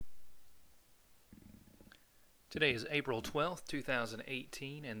Today is April 12th,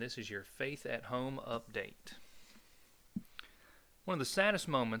 2018, and this is your Faith at Home update. One of the saddest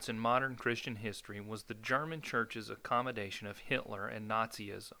moments in modern Christian history was the German church's accommodation of Hitler and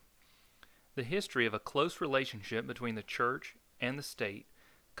Nazism. The history of a close relationship between the church and the state,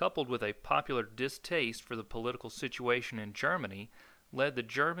 coupled with a popular distaste for the political situation in Germany, led the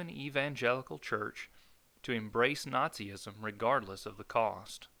German evangelical church to embrace Nazism regardless of the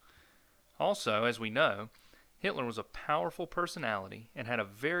cost. Also, as we know, Hitler was a powerful personality and had a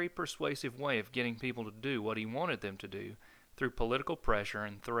very persuasive way of getting people to do what he wanted them to do through political pressure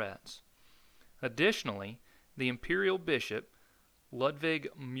and threats. Additionally, the imperial bishop, Ludwig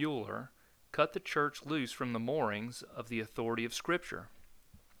Mueller, cut the church loose from the moorings of the authority of Scripture,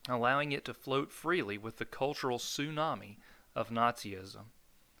 allowing it to float freely with the cultural tsunami of Nazism.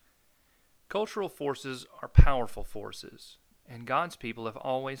 Cultural forces are powerful forces, and God's people have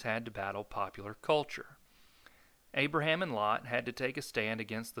always had to battle popular culture. Abraham and Lot had to take a stand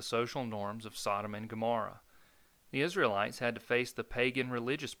against the social norms of Sodom and Gomorrah. The Israelites had to face the pagan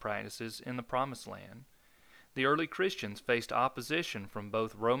religious practices in the Promised Land. The early Christians faced opposition from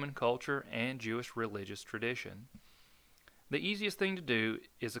both Roman culture and Jewish religious tradition. The easiest thing to do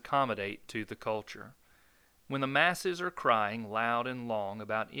is accommodate to the culture. When the masses are crying loud and long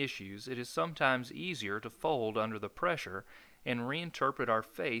about issues, it is sometimes easier to fold under the pressure and reinterpret our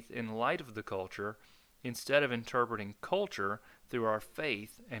faith in light of the culture instead of interpreting culture through our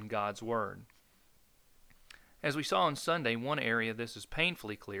faith and God's Word. As we saw on Sunday, one area this is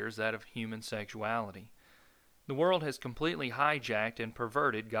painfully clear is that of human sexuality. The world has completely hijacked and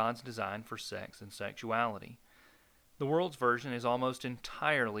perverted God's design for sex and sexuality. The world's version is almost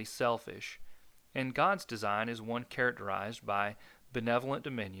entirely selfish, and God's design is one characterized by benevolent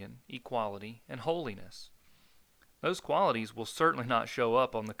dominion, equality, and holiness. Those qualities will certainly not show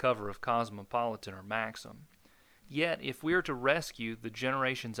up on the cover of Cosmopolitan or Maxim. Yet, if we are to rescue the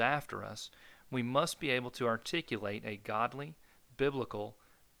generations after us, we must be able to articulate a godly, biblical,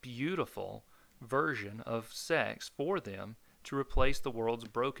 beautiful version of sex for them to replace the world's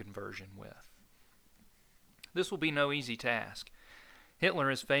broken version with. This will be no easy task.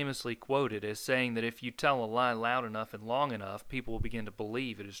 Hitler is famously quoted as saying that if you tell a lie loud enough and long enough, people will begin to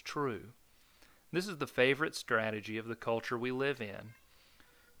believe it is true. This is the favorite strategy of the culture we live in.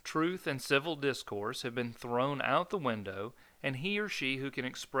 Truth and civil discourse have been thrown out the window, and he or she who can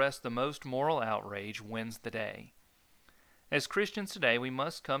express the most moral outrage wins the day. As Christians today, we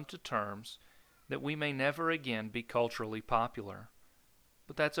must come to terms that we may never again be culturally popular.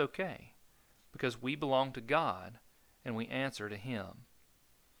 But that's okay, because we belong to God, and we answer to Him.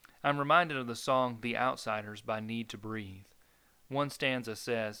 I'm reminded of the song The Outsiders by Need to Breathe. One stanza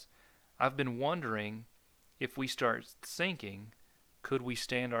says, "I've been wondering if we start sinking, could we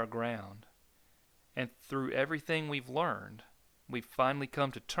stand our ground? And through everything we've learned, we've finally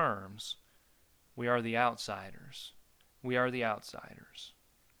come to terms. We are the outsiders. We are the outsiders."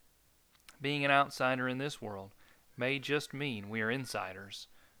 Being an outsider in this world may just mean we are insiders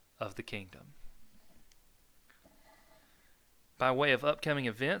of the kingdom. By way of upcoming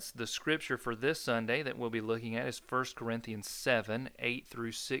events, the scripture for this Sunday that we'll be looking at is 1 Corinthians 7, 8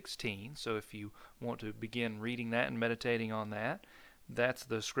 through 16. So if you want to begin reading that and meditating on that, that's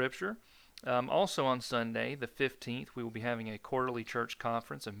the scripture. Also on Sunday, the 15th, we will be having a quarterly church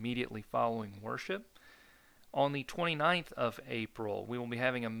conference immediately following worship. On the 29th of April, we will be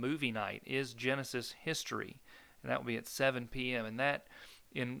having a movie night, Is Genesis History? And that will be at 7 p.m.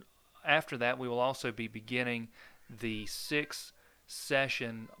 And after that, we will also be beginning the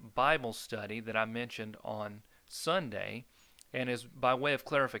 6-session Bible study that I mentioned on Sunday. And as by way of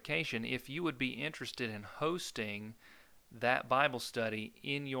clarification, if you would be interested in hosting that Bible study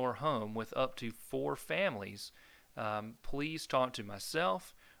in your home with up to 4 families, please talk to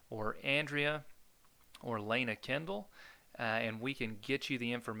myself or Andrea or Lena Kendall, and we can get you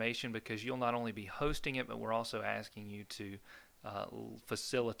the information, because you'll not only be hosting it, but we're also asking you to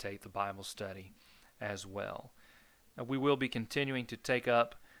facilitate the Bible study as well. We will be continuing to take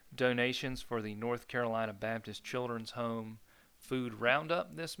up donations for the North Carolina Baptist Children's Home Food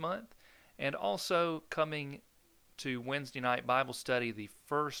Roundup this month, and also coming to Wednesday night Bible study the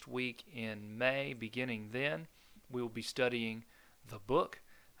first week in May. Beginning then, we will be studying the book,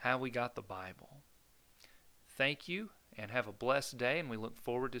 How We Got the Bible. Thank you, and have a blessed day, and we look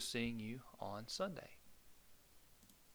forward to seeing you on Sunday.